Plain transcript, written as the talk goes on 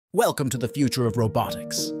Welcome to the future of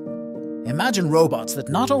robotics. Imagine robots that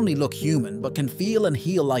not only look human, but can feel and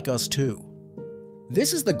heal like us too.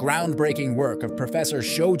 This is the groundbreaking work of Professor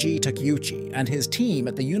Shoji Takeuchi and his team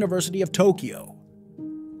at the University of Tokyo.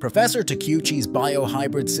 Professor Takeuchi's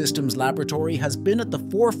Biohybrid Systems Laboratory has been at the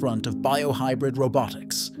forefront of biohybrid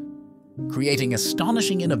robotics, creating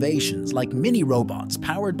astonishing innovations like mini-robots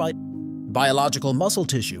powered by biological muscle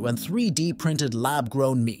tissue and 3D printed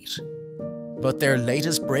lab-grown meat. But their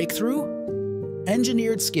latest breakthrough?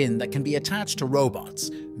 Engineered skin that can be attached to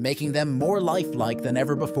robots, making them more lifelike than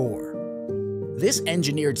ever before. This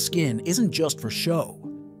engineered skin isn't just for show.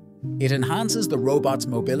 It enhances the robot's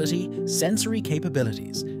mobility, sensory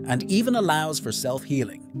capabilities, and even allows for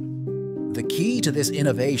self-healing. The key to this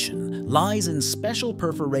innovation lies in special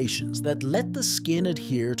perforations that let the skin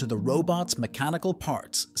adhere to the robot's mechanical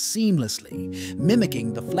parts seamlessly,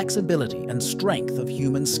 mimicking the flexibility and strength of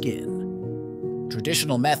human skin.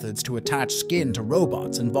 Traditional methods to attach skin to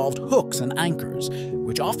robots involved hooks and anchors,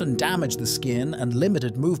 which often damaged the skin and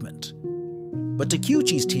limited movement. But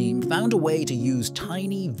Takeuchi's team found a way to use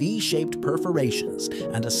tiny V-shaped perforations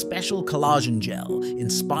and a special collagen gel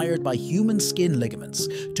inspired by human skin ligaments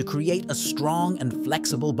to create a strong and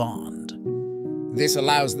flexible bond. This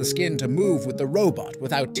allows the skin to move with the robot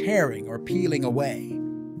without tearing or peeling away.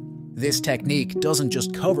 This technique doesn't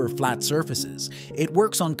just cover flat surfaces, it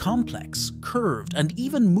works on complex, curved, and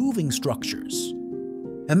even moving structures.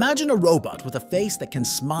 Imagine a robot with a face that can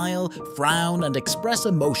smile, frown, and express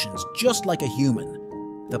emotions just like a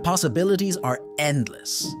human. The possibilities are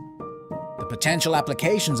endless. The potential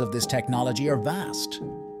applications of this technology are vast.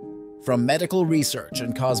 From medical research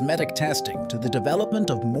and cosmetic testing to the development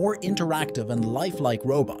of more interactive and lifelike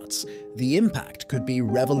robots, the impact could be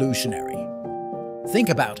revolutionary. Think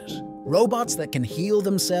about it. Robots that can heal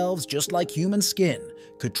themselves just like human skin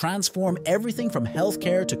could transform everything from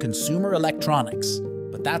healthcare to consumer electronics.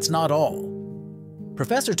 But that's not all.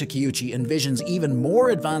 Professor Takeuchi envisions even more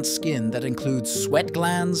advanced skin that includes sweat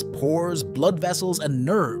glands, pores, blood vessels, and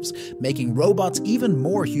nerves, making robots even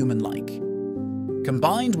more human-like.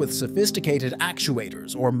 Combined with sophisticated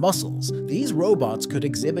actuators or muscles, these robots could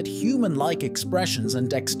exhibit human-like expressions and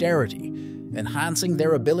dexterity, enhancing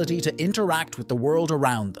their ability to interact with the world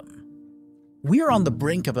around them. We're on the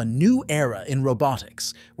brink of a new era in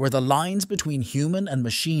robotics, where the lines between human and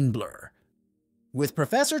machine blur. With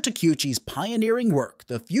Professor Takeuchi's pioneering work,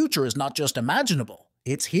 the future is not just imaginable,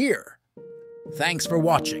 it's here. Thanks for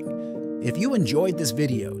watching. If you enjoyed this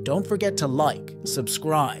video, don't forget to like,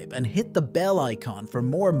 subscribe, and hit the bell icon for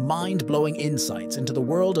more mind-blowing insights into the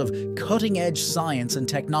world of cutting-edge science and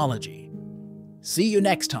technology. See you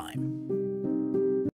next time.